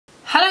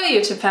Hello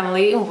YouTube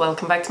family,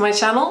 welcome back to my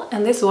channel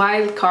and this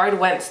Wildcard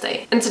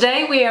Wednesday. And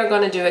today we are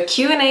going to do a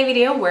Q&A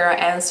video where I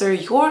answer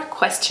your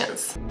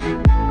questions.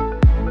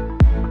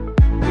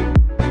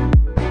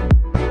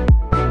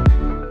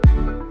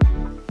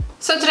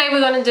 So today we're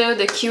going to do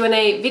the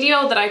Q&A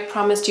video that I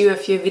promised you a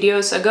few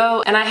videos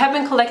ago, and I have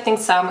been collecting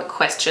some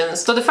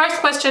questions. So the first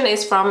question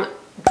is from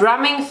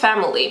Drumming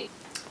Family.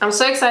 I'm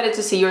so excited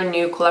to see your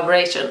new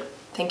collaboration.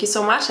 Thank you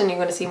so much, and you're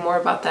going to see more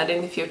about that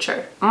in the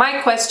future.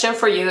 My question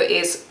for you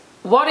is,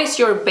 what is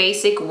your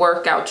basic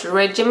workout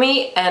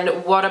regimen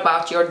and what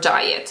about your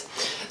diet?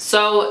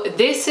 So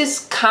this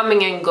is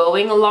coming and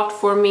going a lot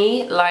for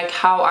me, like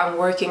how I'm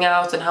working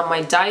out and how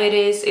my diet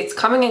is. It's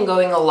coming and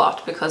going a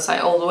lot because I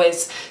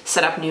always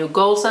set up new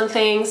goals and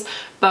things.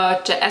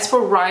 But as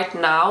for right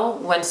now,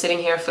 when sitting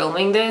here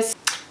filming this,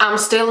 I'm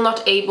still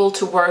not able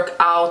to work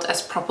out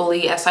as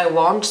properly as I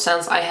want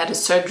since I had a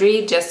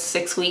surgery just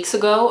 6 weeks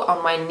ago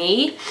on my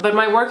knee. But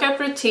my workout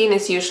routine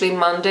is usually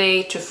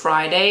Monday to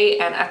Friday,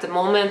 and at the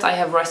moment I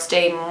have rest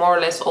day more or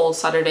less all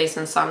Saturdays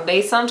and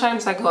Sundays.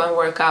 Sometimes I go and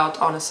work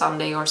out on a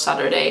Sunday or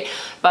Saturday,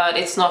 but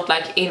it's not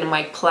like in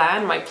my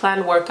plan. My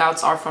planned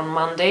workouts are from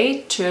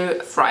Monday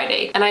to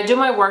Friday. And I do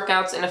my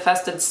workouts in a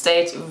fasted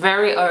state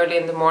very early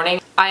in the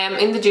morning. I am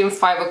in the gym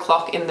 5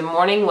 o'clock in the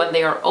morning when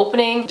they are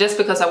opening, just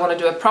because I want to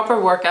do a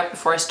proper workout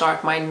before I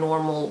start my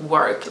normal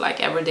work,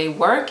 like everyday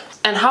work.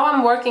 And how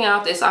I'm working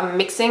out is I'm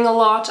mixing a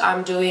lot.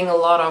 I'm doing a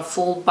lot of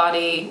full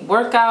body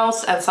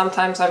workouts, and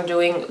sometimes I'm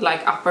doing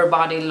like upper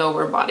body,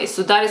 lower body.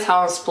 So that is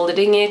how I'm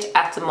splitting it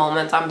at the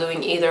moment. I'm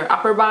doing either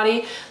upper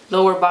body,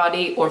 lower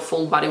body or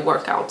full body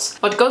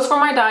workouts. What goes for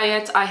my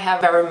diet, I have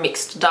a very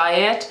mixed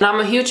diet, and I'm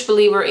a huge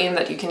believer in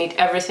that you can eat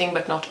everything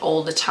but not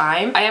all the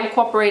time. I am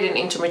incorporating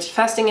intermittent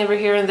fasting every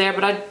here and there,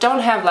 but I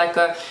don't have like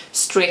a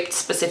strict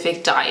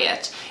specific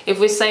diet. If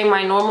we say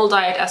my normal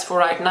diet as for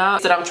right now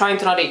is that I'm trying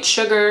to not eat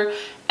sugar,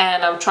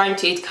 and I'm trying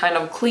to eat kind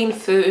of clean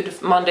food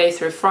Monday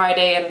through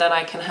Friday, and then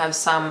I can have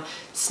some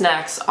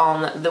snacks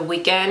on the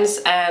weekends.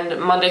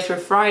 And Monday through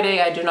Friday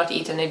I do not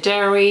eat any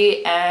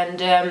dairy, and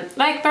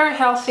like very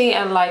healthy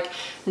and like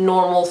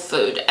normal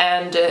food.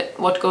 And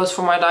what goes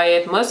for my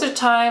diet most of the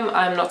time,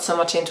 I'm not so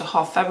much into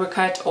half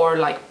fabricat or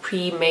like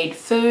pre-made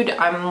food.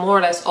 I'm more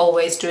or less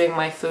always doing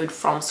my food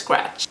from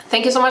scratch.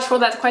 Thank you so much for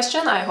that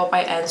question. I hope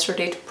I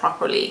answered it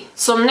properly.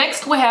 So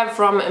next we have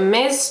from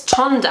Ms.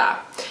 Tonda.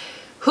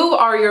 Who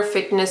are your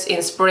fitness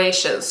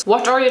inspirations?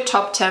 What are your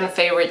top 10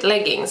 favorite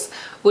leggings?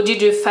 Would you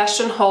do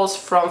fashion hauls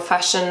from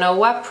Fashion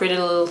Nova, Pretty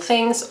Little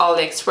Things,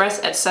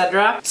 AliExpress,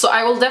 etc.? So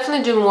I will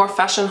definitely do more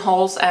fashion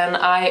hauls, and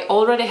I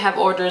already have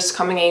orders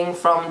coming in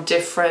from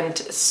different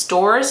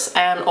stores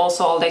and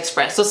also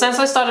AliExpress. So since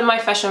I started my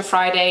Fashion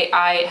Friday,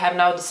 I have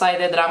now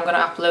decided that I'm gonna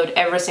upload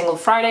every single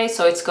Friday.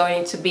 So it's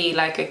going to be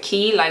like a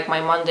key, like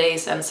my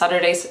Mondays and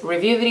Saturdays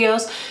review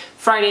videos.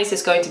 Fridays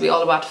is going to be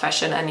all about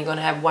fashion, and you're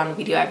gonna have one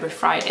video every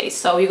Friday.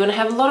 So you're gonna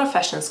have a lot of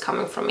fashions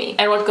coming from me.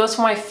 And what goes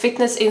for my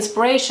fitness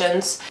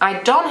inspirations, I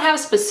don't have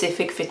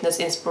specific fitness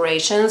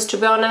inspirations, to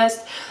be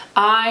honest.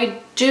 I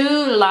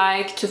do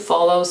like to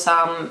follow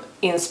some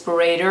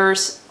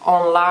inspirators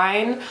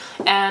online,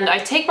 and I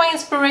take my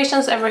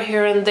inspirations every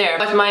here and there,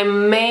 but my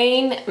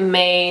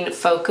main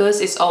focus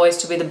is always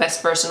to be the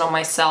best version of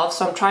myself.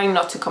 So I'm trying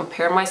not to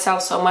compare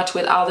myself so much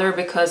with other,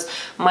 because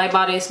my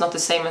body is not the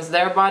same as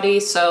their body,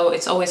 so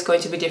it's always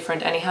going to be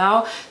different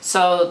anyhow.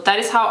 So that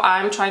is how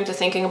I'm trying to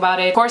thinking about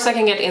it. Of course I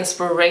can get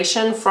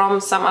inspiration from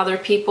some other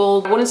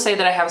people. I wouldn't say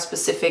that I have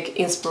specific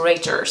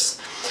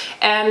inspirators.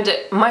 And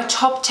my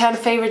top 10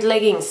 favorite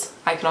leggings,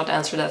 I cannot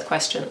answer that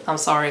question. I'm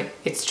sorry,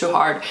 it's too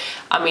hard.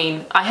 I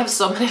mean, I have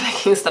so many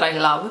leggings that I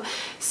love,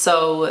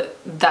 so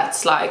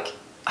that's like,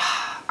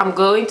 I'm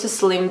going to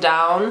slim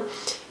down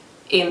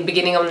in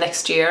beginning of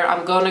next year.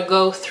 I'm gonna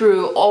go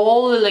through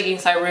all the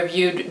leggings I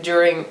reviewed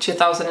during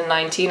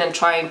 2019 and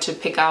trying to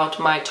pick out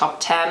my top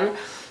 10.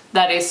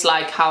 That is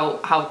like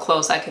how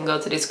close I can go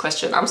to this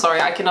question. I'm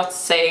sorry, I cannot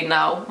say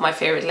now my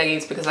favorite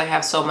leggings because I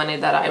have so many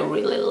that I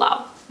really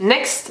love.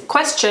 Next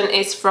question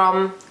is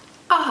from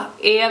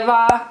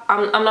Eva.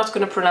 I'm not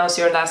gonna pronounce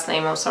your last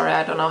name, I'm sorry,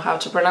 I don't know how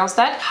to pronounce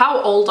that.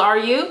 How old are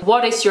you?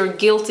 What is your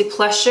guilty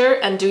pleasure?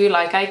 And do you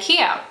like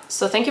IKEA?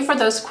 So thank you for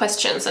those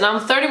questions. And I'm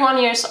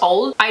 31 years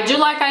old. I do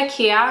like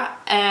IKEA,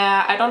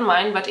 I don't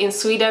mind, but in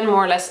Sweden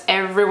more or less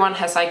everyone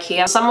has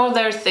IKEA. Some of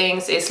their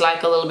things is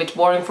like a little bit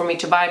boring for me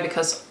to buy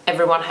because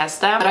everyone has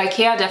them. But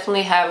IKEA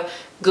definitely have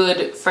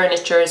good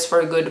furnitures for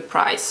a good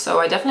price, so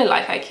I definitely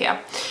like IKEA.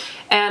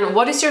 And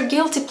what is your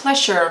guilty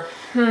pleasure?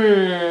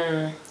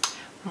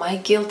 My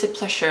guilty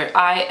pleasure,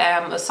 I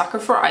am a sucker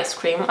for ice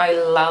cream. I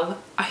love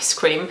ice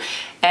cream.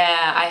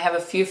 I have a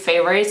few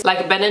favorites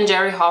like Ben &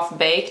 Jerry half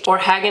baked or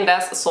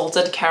Häagen-Dazs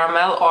salted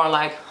caramel, or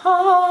like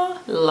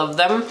love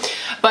them.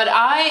 But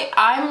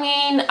I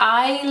mean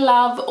I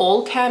love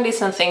all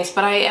candies and things,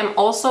 but I am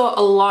also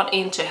a lot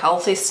into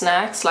healthy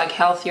snacks, like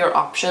healthier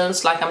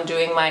options, like I'm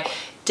doing my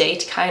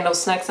date kind of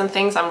snacks and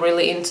things. I'm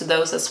really into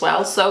those as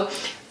well. So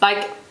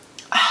like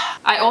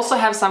I also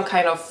have some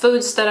kind of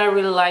foods that I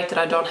really like that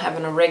I don't have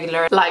on a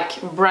regular,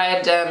 like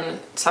bread and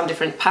some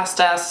different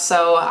pastas.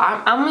 So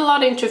I'm a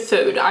lot into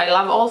food. I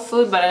love all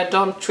food, but I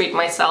don't treat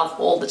myself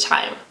all the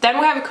time. Then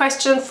we have a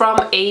question from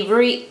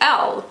Avery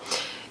L.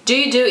 Do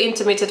you do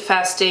intermittent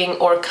fasting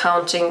or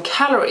counting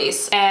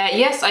calories?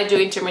 Yes, I do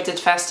intermittent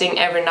fasting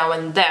every now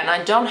and then.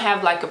 I don't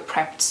have like a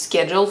prepped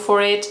schedule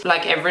for it.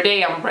 Like every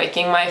day I'm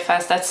breaking my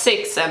fast at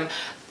 6 and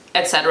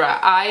etc.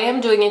 I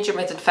am doing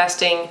intermittent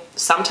fasting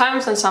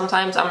sometimes, and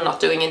sometimes I'm not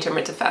doing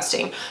intermittent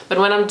fasting. But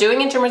when I'm doing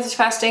intermittent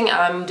fasting,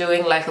 I'm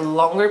doing like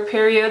longer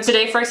periods.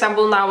 Today, for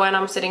example, now when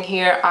I'm sitting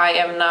here, I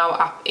am now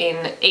up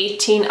in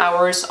 18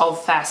 hours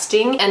of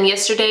fasting. And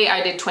yesterday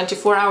I did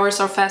 24 hours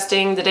of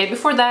fasting. The day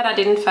before that I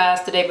didn't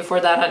fast. The day before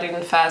that I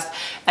didn't fast.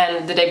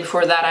 And the day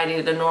before that I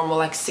did a normal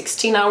like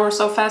 16 hours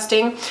of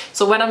fasting.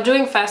 So when I'm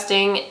doing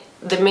fasting,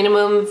 the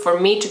minimum for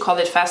me to call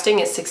it fasting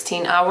is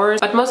 16 hours,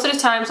 but most of the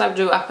times I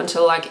do up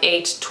until like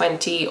 8,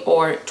 20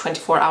 or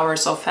 24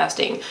 hours of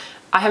fasting.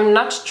 I have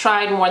not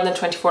tried more than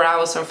 24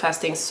 hours of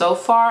fasting so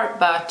far,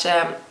 but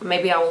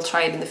maybe I will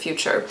try it in the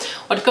future.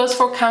 What goes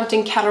for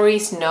counting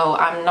calories? No,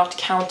 I'm not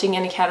counting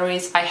any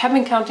calories. I have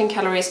been counting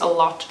calories a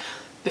lot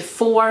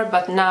before,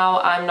 but now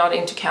I'm not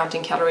into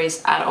counting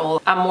calories at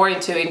all. I'm more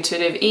into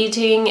intuitive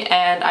eating,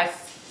 and I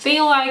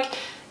feel like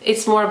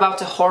it's more about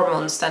the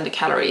hormones than the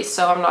calories,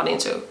 so I'm not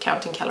into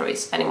counting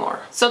calories anymore.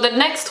 So the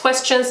next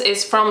questions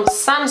is from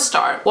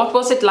Sunstar. What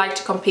was it like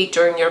to compete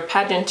during your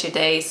pageantry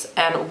days,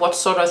 and what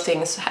sort of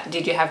things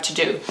did you have to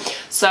do?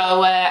 So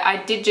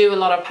I did do a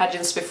lot of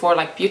pageants before,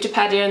 like beauty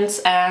pageants,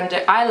 and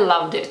I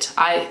loved it.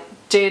 I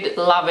did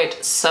love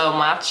it so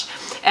much.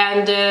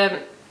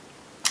 And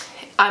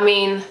I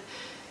mean,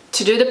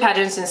 to do the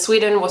pageants in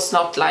Sweden was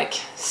not like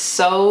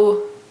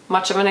so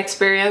much of an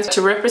experience.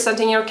 To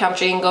representing your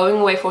country and going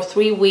away for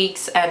 3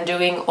 weeks and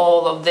doing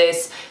all of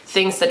these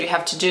things that you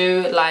have to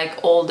do, like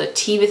all the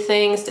TV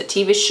things, the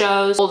TV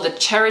shows, all the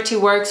charity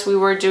works we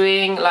were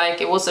doing,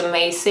 like it was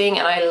amazing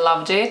and I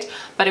loved it.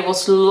 But it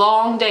was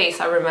long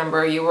days. I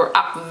remember you were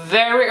up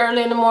very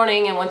early in the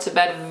morning and went to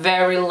bed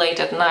very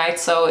late at night,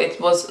 so it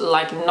was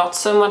like not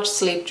so much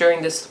sleep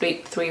during this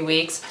three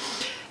weeks.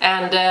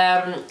 And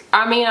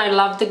I mean, I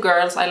loved the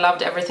girls, I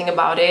loved everything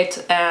about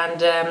it, and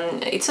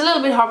it's a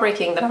little bit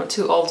heartbreaking that I'm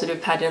too old to do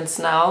pageants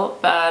now,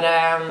 but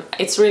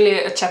it's really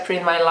a chapter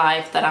in my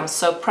life that I'm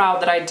so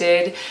proud that I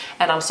did,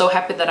 and I'm so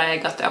happy that I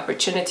got the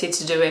opportunity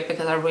to do it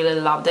because I really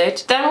loved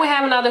it. Then we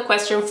have another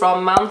question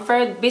from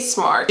Manfred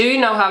Bismarck. Do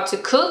you know how to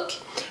cook,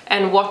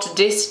 and what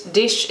this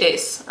dish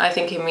is? I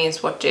think he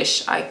means what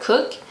dish I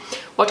cook.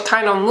 What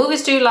kind of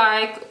movies do you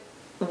like?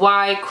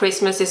 Why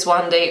Christmas is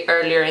one day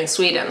earlier in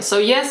Sweden? So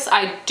yes,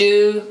 I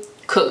do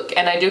cook,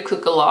 and I do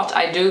cook a lot.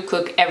 I do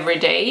cook every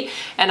day,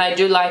 and I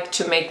do like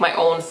to make my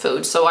own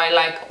food. So I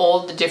like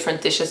all the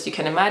different dishes you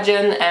can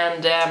imagine,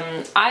 and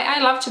I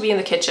love to be in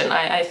the kitchen.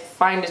 I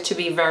find it to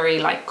be very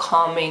like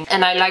calming,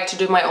 and I like to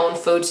do my own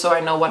food so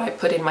I know what I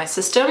put in my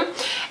system.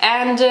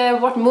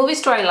 And what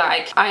movies do I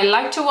like? I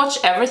like to watch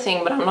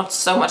everything, but I'm not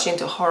so much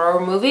into horror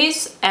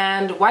movies.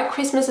 And why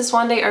Christmas is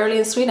one day early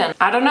in Sweden?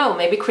 I don't know,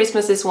 maybe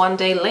Christmas is one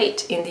day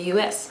late in the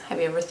US. Have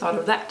you ever thought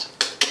of that?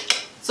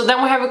 So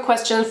then we have a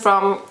question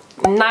from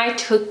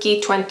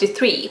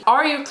Nighthookie23.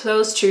 Are you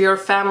close to your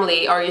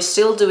family? Are you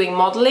still doing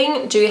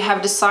modeling? Do you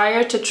have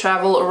desire to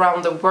travel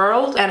around the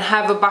world and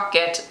have a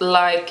bucket,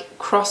 like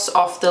cross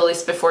off the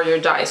list before you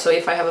die? So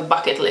if I have a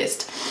bucket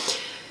list.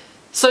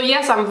 So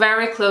yes, I'm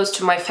very close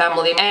to my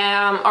family.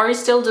 Are you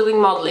still doing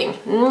modeling?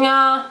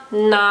 No,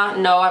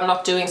 I'm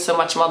not doing so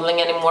much modeling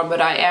anymore, but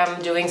I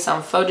am doing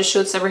some photo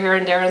shoots every here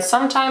and there, and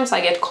sometimes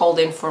I get called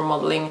in for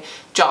modeling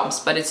jobs,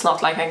 but it's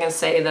not like I can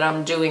say that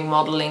I'm doing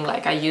modeling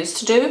like I used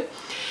to do.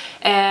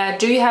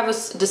 Do you have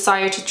a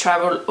desire to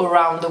travel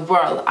around the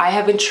world? I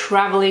have been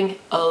traveling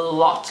a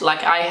lot.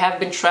 Like I have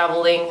been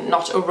traveling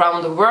not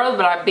around the world,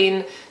 but I've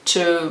been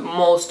to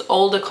most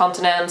all the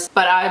continents,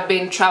 but I've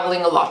been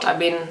traveling a lot. I've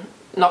been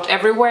not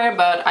everywhere,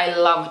 but I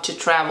love to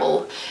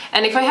travel.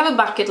 And if I have a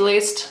bucket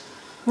list,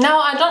 no,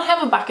 I don't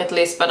have a bucket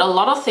list, but a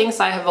lot of things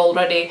I have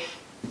already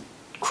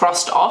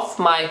crossed off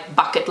my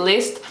bucket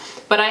list.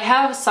 But I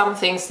have some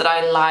things that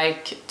I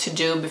like to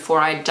do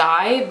before I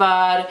die,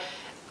 but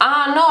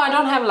no, I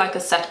don't have like a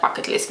set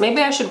bucket list.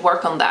 Maybe I should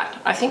work on that.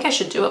 I think I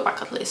should do a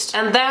bucket list.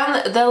 And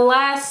then the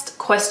last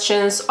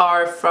questions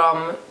are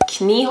from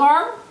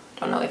Knihar.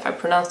 I don't know if I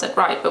pronounced that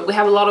right, but we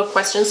have a lot of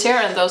questions here,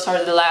 and those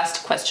are the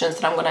last questions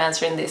that I'm going to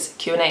answer in this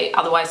Q&A.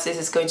 Otherwise this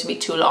is going to be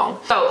too long.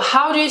 So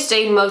how do you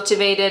stay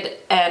motivated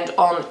and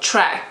on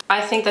track? I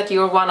think that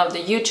you're one of the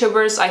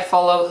YouTubers I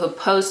follow who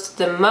post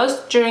the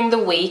most during the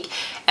week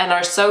and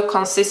are so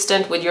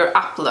consistent with your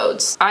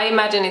uploads. I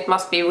imagine it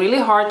must be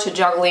really hard to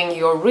juggling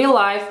your real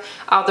life,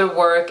 other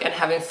work, and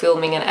having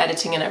filming and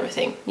editing and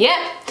everything.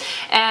 Yeah.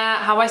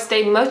 How I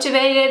stay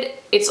motivated,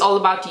 it's all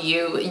about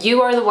you.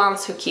 You are the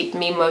ones who keep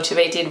me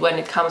motivated when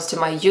it comes to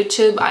my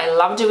YouTube. I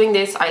love doing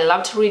this. I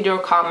love to read your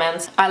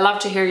comments. I love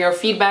to hear your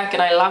feedback,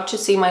 and I love to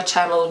see my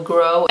channel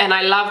grow. And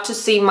I love to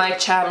see my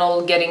channel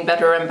getting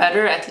better and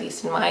better, at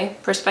least in my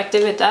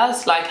perspective it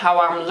does. Like how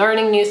I'm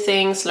learning new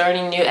things,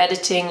 learning new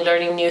editing,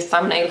 learning new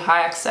thumbnail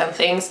hacks and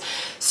things.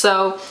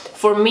 So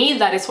for me,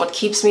 that is what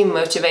keeps me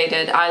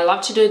motivated. I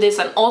love to do this,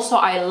 and also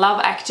I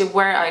love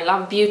activewear, I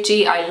love beauty,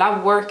 I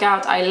love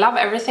workout, I love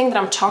everything that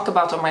I'm talking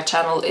about on my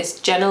channel is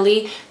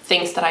generally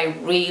things that I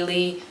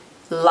really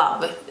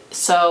love.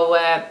 So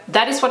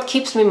that is what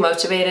keeps me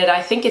motivated.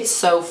 I think it's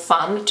so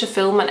fun to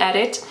film and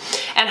edit.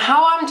 And how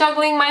I'm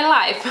juggling my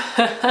life.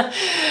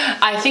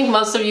 I think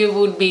most of you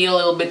would be a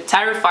little bit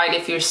terrified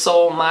if you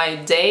saw my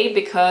day,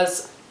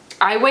 because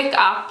I wake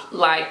up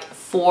like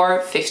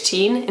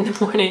 4:15 in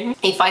the morning.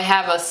 If I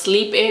have a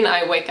sleep in,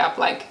 I wake up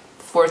like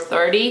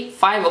 4:30,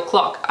 5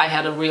 o'clock I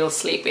had a real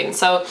sleep in.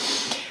 So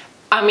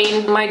I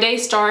mean, my day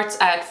starts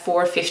at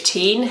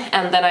 4:15,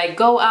 and then I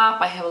go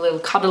up, I have a little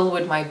cuddle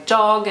with my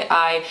dog,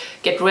 I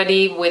get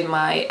ready with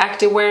my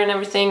activewear and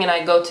everything, and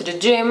I go to the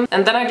gym,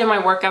 and then I do my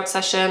workout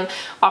session.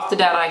 After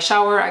that I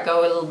shower, I go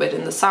a little bit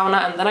in the sauna,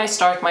 and then I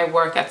start my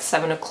work at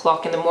 7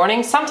 o'clock in the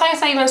morning.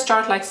 Sometimes I even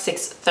start like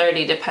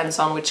 6:30, depends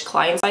on which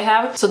clients I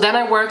have. So then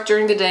I work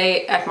during the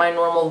day at my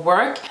normal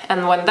work,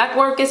 and when that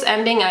work is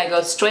ending, I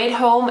go straight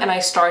home and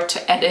I start to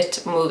edit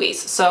movies.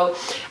 So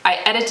I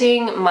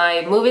editing my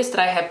movies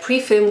that I have pre-film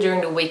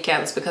during the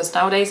weekends, because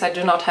nowadays I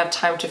do not have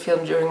time to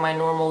film during my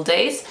normal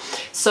days.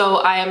 So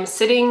I am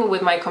sitting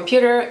with my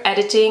computer,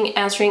 editing,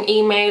 answering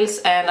emails,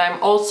 and I'm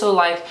also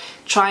like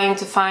trying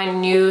to find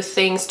new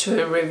things to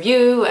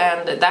review,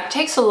 and that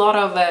takes a lot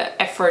of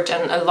effort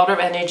and a lot of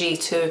energy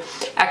to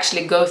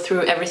actually go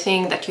through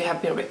everything that you have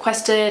been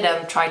requested and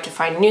try to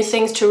find new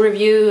things to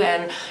review.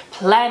 And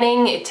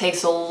planning, it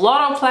takes a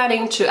lot of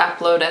planning to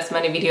upload as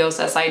many videos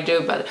as I do,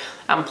 but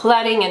I'm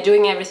planning and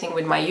doing everything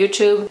with my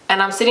YouTube, and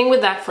I'm sitting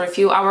with that for a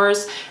few hours,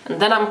 and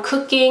then I'm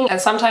cooking, and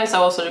sometimes I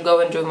also go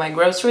and do my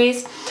groceries.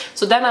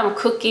 So then I'm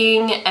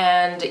cooking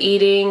and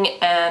eating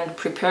and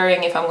preparing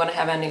if I'm gonna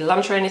have any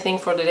lunch or anything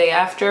for the day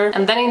after.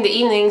 And then in the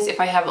evenings, if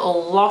I have a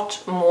lot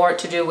more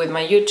to do with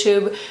my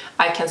YouTube,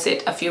 I can sit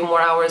a few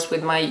more hours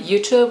with my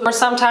YouTube, or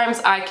sometimes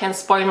I can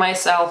spoil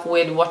myself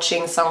with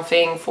watching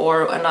something for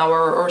an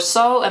hour or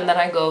so, and then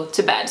I go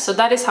to bed. So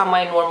that is how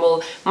my normal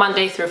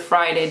Monday through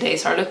Friday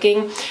days are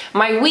looking.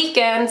 My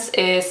weekends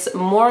is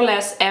more or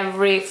less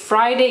every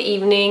Friday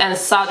evening and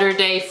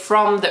Saturday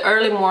from the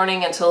early morning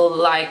until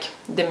like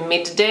the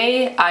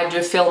midday I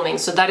do filming.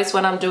 So that is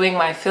when I'm doing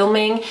my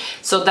filming.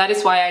 So that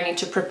is why I need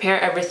to prepare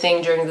everything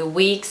during the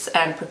weeks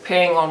and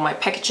preparing all my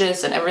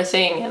packages and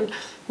everything, and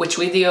which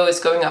video is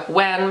going up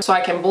when, so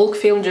I can bulk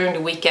film during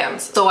the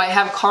weekends. So I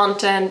have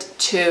content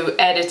to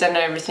edit and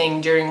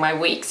everything during my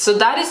week. So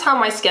that is how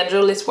my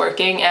schedule is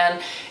working, and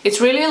it's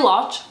really a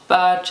lot,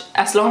 but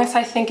as long as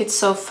I think it's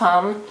so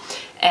fun,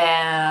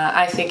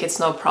 I think it's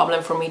no problem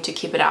for me to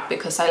keep it up,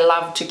 because I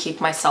love to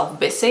keep myself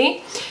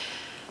busy.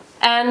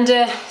 And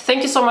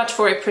thank you so much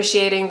for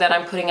appreciating that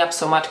I'm putting up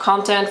so much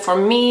content. For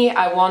me,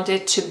 I want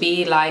it to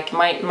be like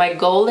my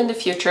goal in the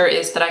future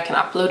is that I can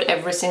upload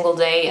every single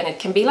day, and it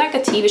can be like a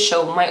TV show,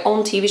 my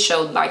own TV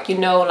show, like, you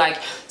know, like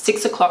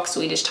 6 o'clock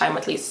Swedish time,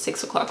 at least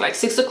 6 o'clock. Like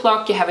 6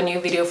 o'clock you have a new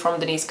video from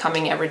Denice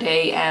coming every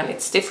day, and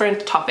it's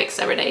different topics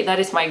every day. That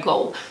is my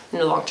goal in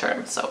the long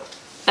term. So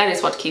that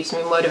is what keeps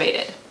me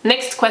motivated.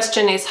 Next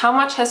question is, how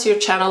much has your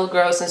channel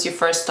grown since you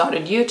first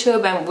started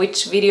YouTube, and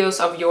which videos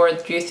of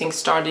yours do you think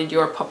started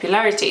your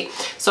popularity?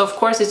 So of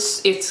course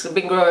it's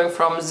been growing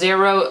from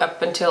 0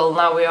 up until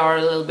now we are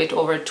a little bit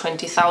over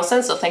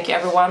 20,000. So thank you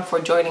everyone for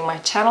joining my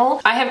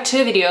channel. I have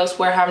 2 videos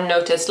where I've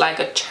noticed like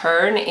a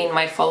turn in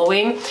my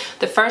following.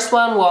 The first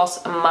one was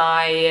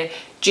my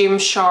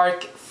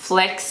Gymshark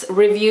Flex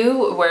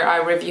review, where I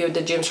reviewed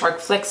the Gymshark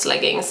Flex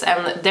leggings,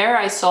 and there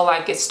I saw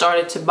like it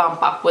started to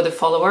bump up with the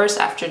followers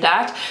after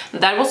that.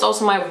 That was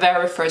also my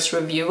very first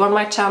review on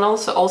my channel,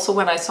 so also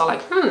when I saw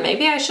like,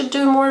 maybe I should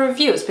do more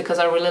reviews, because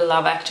I really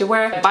love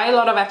activewear. I buy a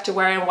lot of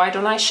activewear, and why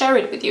don't I share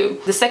it with you?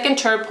 The second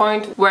turn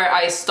point where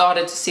I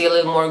started to see a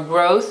little more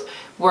growth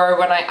were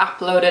when I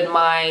uploaded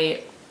my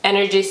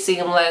Energy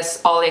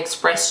Seamless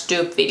AliExpress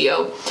dupe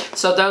video.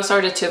 So those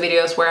are the 2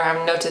 videos where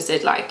I've noticed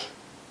it, like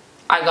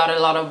I got a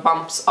lot of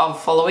bumps of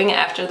following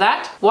after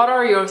that. What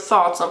are your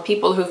thoughts on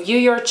people who view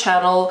your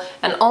channel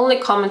and only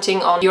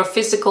commenting on your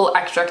physical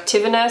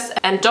attractiveness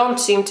and don't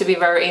seem to be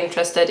very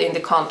interested in the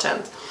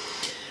content?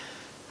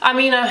 I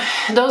mean,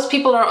 those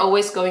people are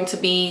always going to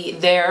be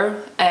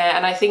there,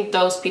 and I think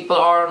those people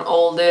are on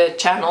all the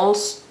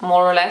channels,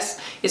 more or less.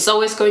 It's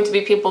always going to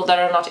be people that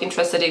are not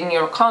interested in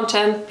your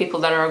content, people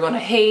that are going to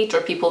hate,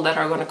 or people that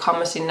are going to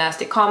comment in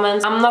nasty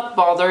comments. I'm not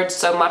bothered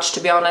so much, to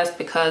be honest,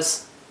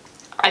 because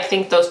I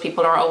think those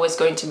people are always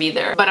going to be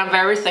there. But I'm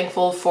very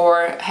thankful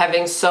for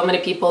having so many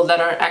people that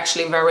are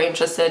actually very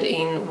interested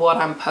in what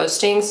I'm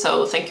posting.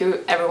 So thank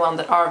you everyone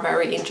that are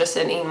very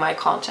interested in my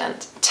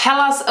content. Tell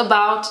us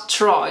about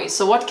Troy.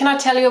 So what can I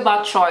tell you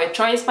about Troy?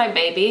 Troy is my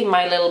baby,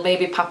 my little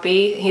baby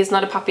puppy. He's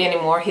not a puppy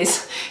anymore.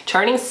 He's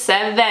turning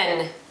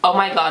 7. Oh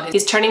my god,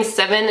 he's turning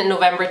 7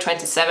 November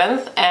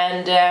 27th,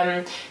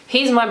 and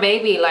he's my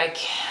baby. Like,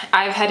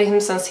 I've had him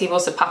since he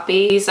was a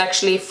puppy. He's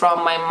actually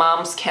from my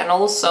mom's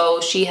kennel, so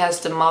she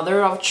has the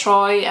mother of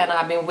Troy, and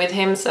I've been with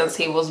him since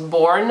he was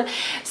born.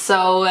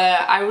 So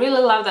I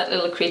really love that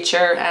little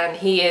creature, and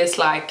he is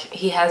like,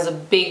 he has a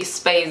big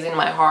space in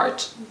my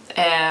heart.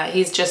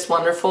 He's just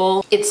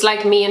wonderful. It's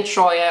like me and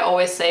Troy. I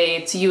always say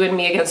it's you and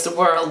me against the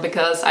world,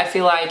 because I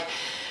feel like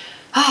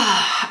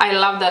I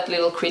love that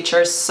little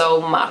creature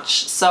so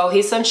much. So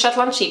he's a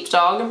Shetland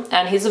sheepdog,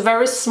 and he's a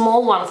very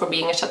small one for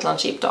being a Shetland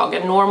sheepdog.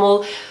 A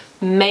normal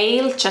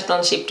male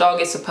Shetland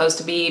sheepdog is supposed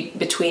to be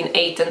between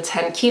 8 and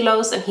 10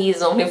 kilos, and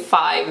he's only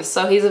 5.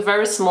 So he's a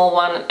very small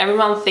one.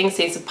 Everyone thinks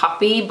he's a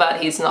puppy, but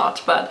he's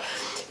not. But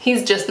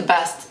he's just the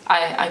best.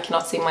 I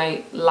cannot see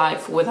my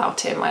life without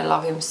him. I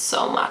love him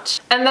so much.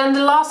 And then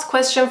the last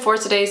question for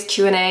today's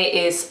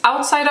Q&A is,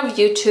 outside of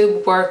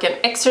YouTube, work and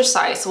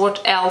exercise,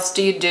 what else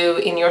do you do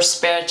in your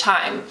spare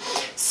time?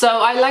 So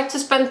I like to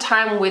spend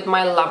time with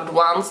my loved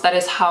ones. That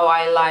is how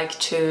I like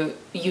to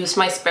use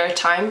my spare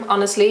time,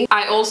 honestly.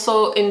 I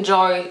also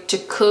enjoy to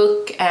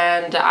cook,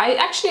 and I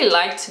actually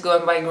like to go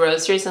and buy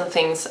groceries and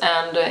things,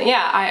 and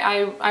yeah,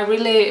 I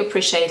really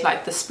appreciate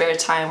like the spare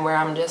time where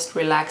I'm just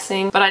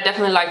relaxing, but I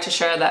definitely like to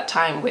share that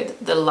time with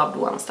the loved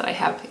ones that I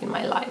have in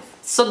my life.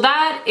 So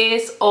that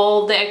is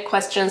all the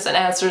questions and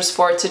answers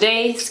for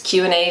today's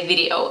Q&A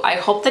video. I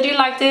hope that you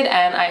liked it,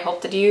 and I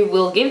hope that you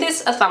will give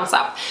this a thumbs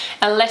up.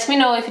 And let me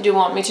know if you do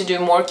want me to do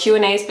more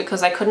Q&As,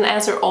 because I couldn't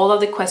answer all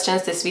of the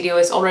questions. This video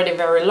is already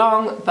very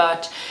long,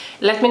 but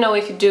let me know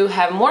if you do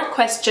have more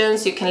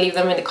questions. You can leave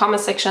them in the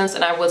comment sections,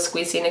 and I will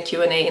squeeze in a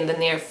Q&A in the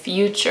near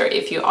future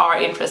if you are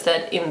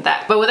interested in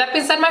that. But with that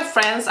being said, my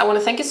friends, I want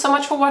to thank you so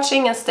much for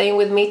watching and staying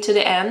with me to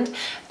the end.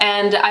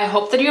 And I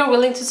hope that you are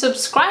willing to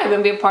subscribe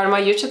and be a part of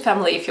my YouTube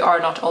family if you are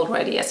not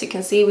already. As you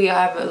can see, we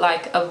have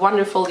like a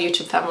wonderful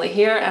YouTube family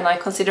here, and I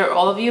consider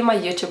all of you my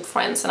YouTube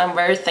friends, and I'm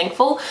very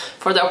thankful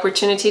for the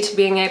opportunity to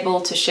being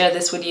able to share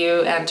this with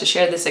you and to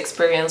share this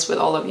experience with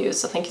all of you.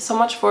 So thank you so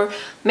much for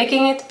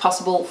making it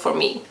possible for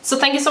me. So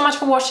thank you so much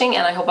for watching,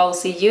 and I hope I will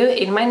see you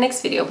in my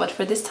next video. But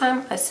for this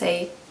time, I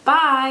say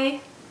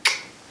bye!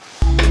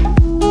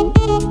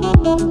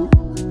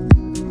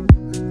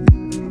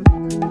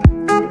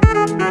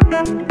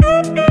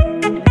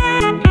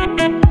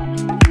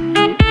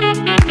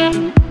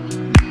 Thank you.